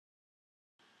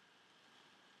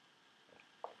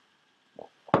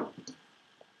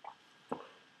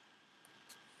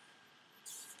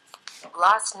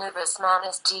Las Nubes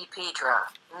Manas de Pedra,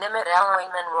 Nimit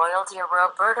Elohim Royalty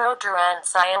Roberto Duran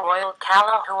Sia Royal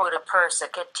Calahuda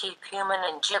Persicat T Puman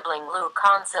and Gibling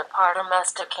Lucansa Parta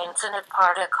Mestacansanit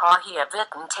Parta Kahia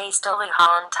Vitan Tastily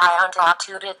Han Tyanta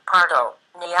Tudit Pardo,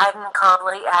 Niiden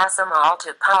Kobli Asamal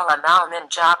to Pala Malmin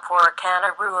Japur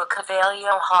Canarua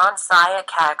Cavalio Han Sia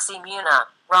Caxi Muna,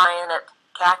 Ryanit,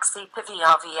 Caxi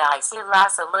Piviavici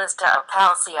Lasa Lista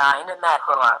Apalci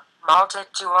Inamehua, Malta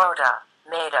Juoda,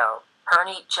 Mado.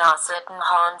 Herni Josit and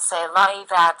Han Se Lai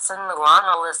Vatsan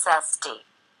Luana Licesti.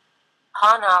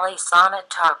 Han Ali Sonnet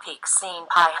Tarpik Scene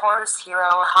Pi Horse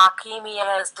Hero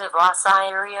Hakimias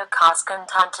Devasiria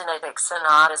Coscantantanetics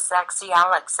Sonata Sexy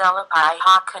Alex Elapi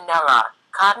Hakanella,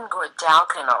 Cotton Good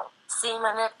Dalcanal,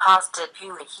 Semenit Postit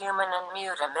Puta Human and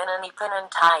Muta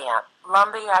Minanipanantaya,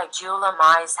 Lumbi I Jula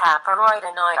Mais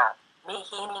Haparoidanoia.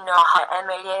 Mihini noha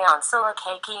emade on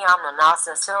silicaki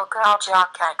ananasa silka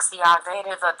aljacaxi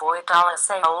aveda voidala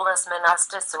seolas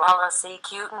minusta suala si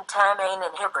cutan tamain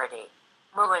inhibrity.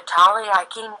 Muatali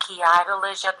ikin ki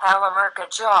idolija palamerca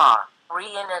jaw,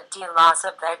 riana de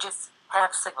lasa veges,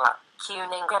 hefsigla.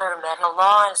 Kuningater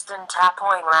metaloist and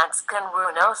tapoing ranskan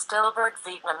runo stillbird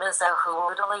Vietnamese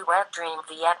huudali wet dream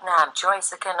Vietnam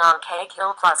joysikan on cake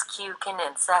hill plus kukin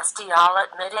incesti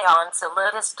alat mide on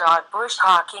solidus dog bush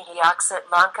hockey hioxit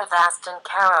lanka vastan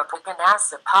karabukan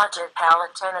asapajit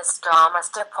palatinas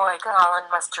domasta poika alan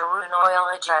musterun oil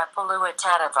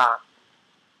ajapaluatatava.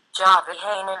 Javi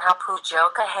Hanan Hapu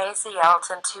Joka Hazy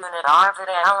Elton Tunat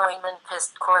Arvida Eloiman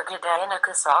Pist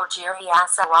Korgadainicus Algeri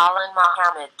Asawalan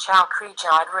Mohammed Chowkri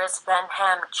Jadris Ben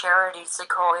Ham Charity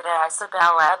Sequoida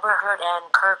Isabel Eberhard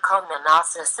and Kirko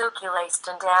Manasa Sukulast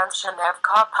and Damshanev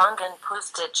Kapungan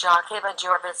Pustit Jakiba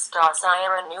Jorvis Das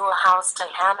Ira Nua House to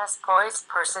Hamas Pois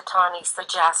Persitani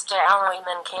Sajasta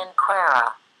Eloiman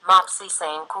Kinquera, Mopsi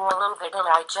Sane Kualu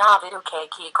Vidalai Javidu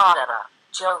Keki Kodara,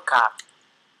 Joka.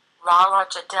 Lala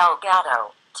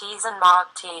Delgado, Teas and Mog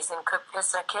Teas and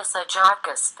Kapisa Kissa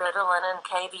Jaka Spidalin and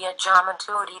Kavia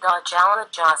Jamantudida Jala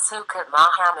Jasukat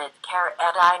Mohammed Kar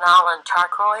Edinalan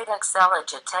Tarkoid Excella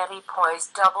Jeteti Poise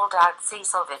Double Dot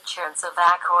Cecilvich and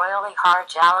Savak Oily Har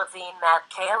Jalavine Mat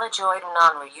Kayla Joyden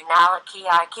on Reunalaki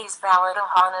Ikes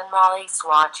Valadahan and Molly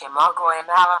Swatch Imagoy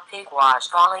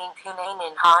Malapigwash Valine Punain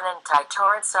in Han and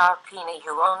Titoran Sarpini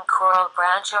who own Coral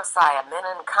Brancho Saya Min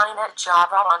and Kainet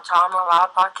Java on Tamala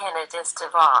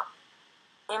Pakinadistava.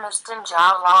 Imistan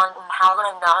Jalan and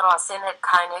Hala Nada Sinit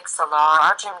Kainik Salar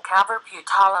Arjun Cover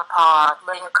Putala Pa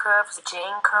Lea Curves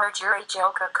Jane Kurjuri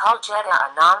Joka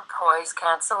Kuljeta Anan Poise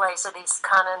Cancelacidis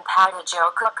Kanan Pada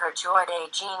Joka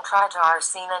Kurjoide Jean Tritar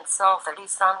Sinan Sulfati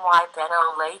Sunwai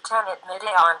Beno Leighton at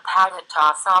Mide on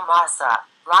Padata Samasa,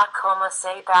 La Coma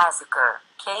Se Bazaker,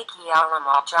 Keiki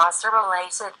Alamal Jasara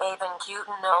Lacid Avon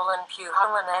Cutan Nolan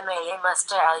Puhulan Ma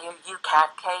Musta Elu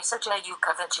Ucat Kasaja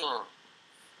Ukavajin.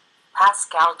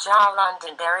 Pascal Ja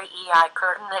Londonderry ei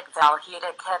Kurtanik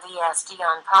Valhita Kevi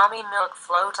Estion Pami Milk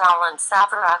Flotalan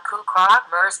Savaraku Krok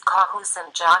Merst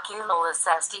Kahusan Jakulis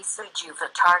Esti Sujuva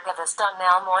Targavista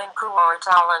Nelmoin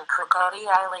Kuortalan Krukodi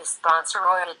Ili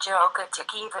Sponsoroida Joka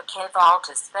Takiva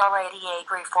Kivalta Spell 88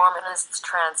 Reforminists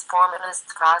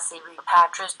Transforminists Fasi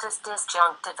Repatristus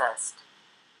Disjunctivist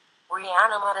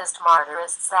Reanimatist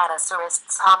martyrists,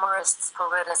 satisarists, homerists,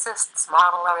 politicists,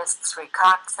 modelarists,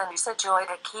 recox and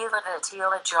usajoida kilida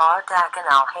tila jaw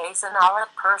dakanal hazen alat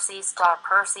Percy sta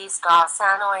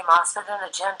sanoi masadan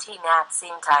agenti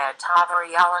natsin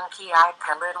tavari alan ki I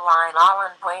palidaline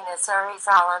alan buenos aires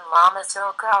alan lama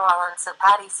silka alan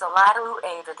sapati salatu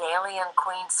avid alien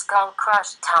queen skull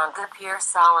crushed tonga pure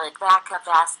solid baka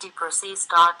vasti Percy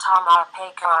sta tama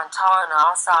peka antalan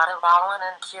asada alan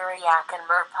and kiriak and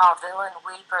merpav Villain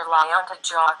Weeper Lyonta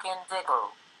Jock in Vibu.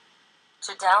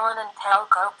 Chidelin and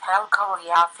Pelko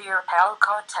Yafir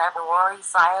Pelko Tabawari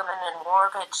Simon and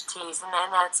Warvich Teasen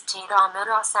and Eds Tito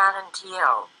Midosan and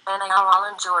Tio, and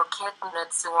Alan Jor Kitten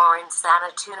at Suorin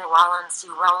Sanatuna Wallan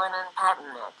Surolan and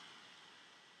Petinit.